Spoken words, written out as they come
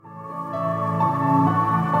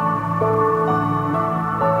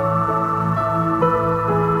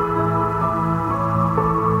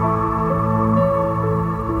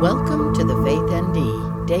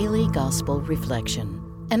Gospel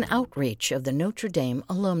Reflection, an outreach of the Notre Dame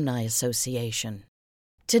Alumni Association.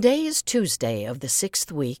 Today is Tuesday of the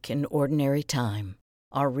 6th week in Ordinary Time.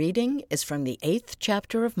 Our reading is from the 8th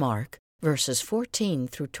chapter of Mark, verses 14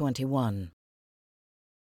 through 21.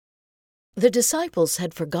 The disciples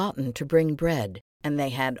had forgotten to bring bread, and they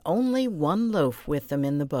had only one loaf with them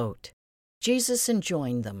in the boat. Jesus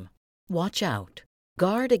enjoined them, "Watch out,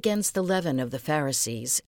 guard against the leaven of the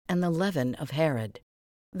Pharisees and the leaven of Herod."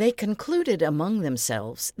 They concluded among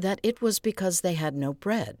themselves that it was because they had no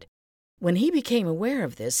bread. When he became aware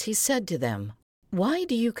of this, he said to them, "Why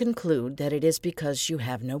do you conclude that it is because you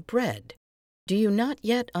have no bread? Do you not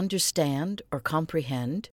yet understand or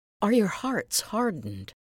comprehend? Are your hearts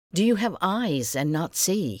hardened? Do you have eyes and not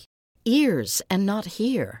see, ears and not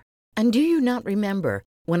hear? And do you not remember,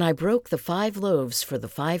 when I broke the 5 loaves for the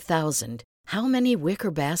 5,000, how many wicker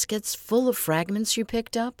baskets full of fragments you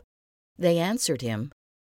picked up?" They answered him,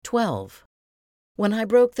 12. "When I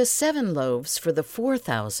broke the 7 loaves for the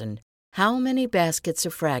 4,000, how many baskets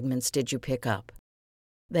of fragments did you pick up?"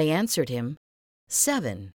 They answered him,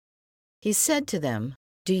 7. He said to them,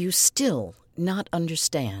 "Do you still not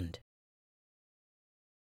understand?"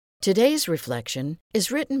 Today's reflection is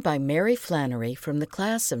written by Mary Flannery from the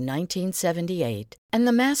class of 1978 and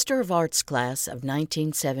the Master of Arts class of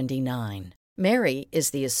 1979. Mary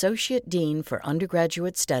is the Associate Dean for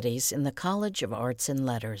Undergraduate Studies in the College of Arts and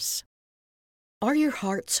Letters. Are your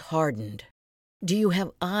hearts hardened? Do you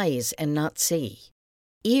have eyes and not see,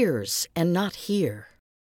 ears and not hear?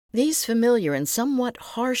 These familiar and somewhat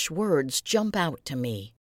harsh words jump out to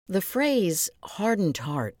me. The phrase "hardened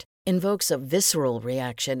heart" invokes a visceral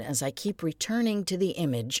reaction as I keep returning to the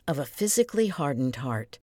image of a physically hardened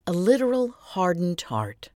heart, a literal hardened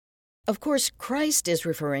heart. Of course, Christ is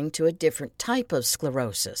referring to a different type of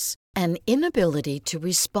sclerosis, an inability to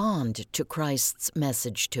respond to Christ's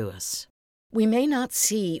message to us. We may not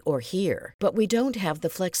see or hear, but we don't have the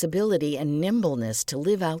flexibility and nimbleness to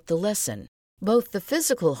live out the lesson. Both the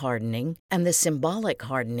physical hardening and the symbolic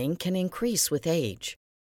hardening can increase with age.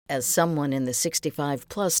 As someone in the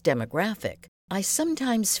 65-plus demographic, I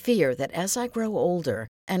sometimes fear that as I grow older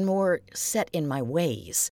and more set in my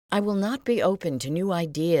ways, I will not be open to new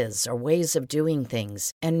ideas or ways of doing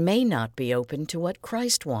things and may not be open to what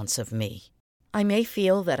Christ wants of me. I may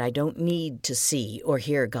feel that I don't need to see or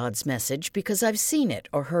hear God's message because I've seen it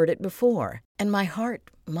or heard it before, and my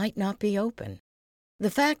heart might not be open.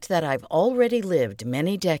 The fact that I've already lived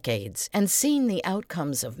many decades and seen the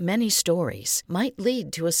outcomes of many stories might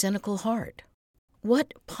lead to a cynical heart.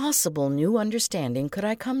 What possible new understanding could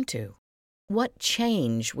I come to? What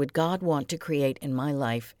change would God want to create in my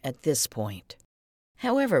life at this point?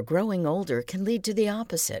 However, growing older can lead to the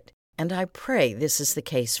opposite, and I pray this is the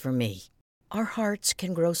case for me. Our hearts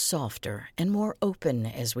can grow softer and more open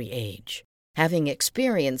as we age. Having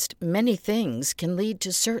experienced many things can lead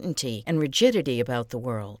to certainty and rigidity about the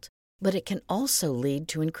world, but it can also lead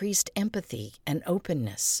to increased empathy and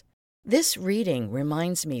openness. This reading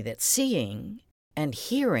reminds me that seeing and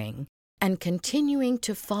hearing and continuing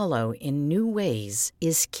to follow in new ways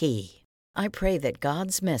is key. I pray that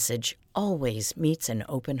God's message always meets an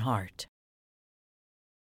open heart.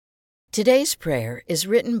 Today's prayer is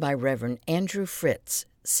written by Reverend Andrew Fritz,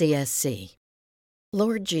 CSC.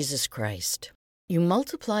 Lord Jesus Christ, you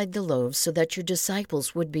multiplied the loaves so that your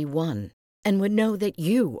disciples would be one and would know that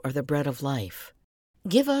you are the bread of life.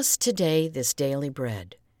 Give us today this daily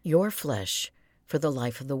bread, your flesh, for the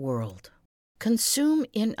life of the world. Consume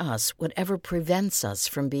in us whatever prevents us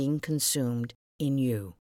from being consumed in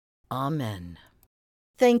you. Amen.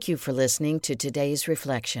 Thank you for listening to today's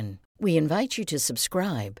reflection. We invite you to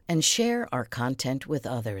subscribe and share our content with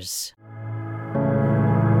others.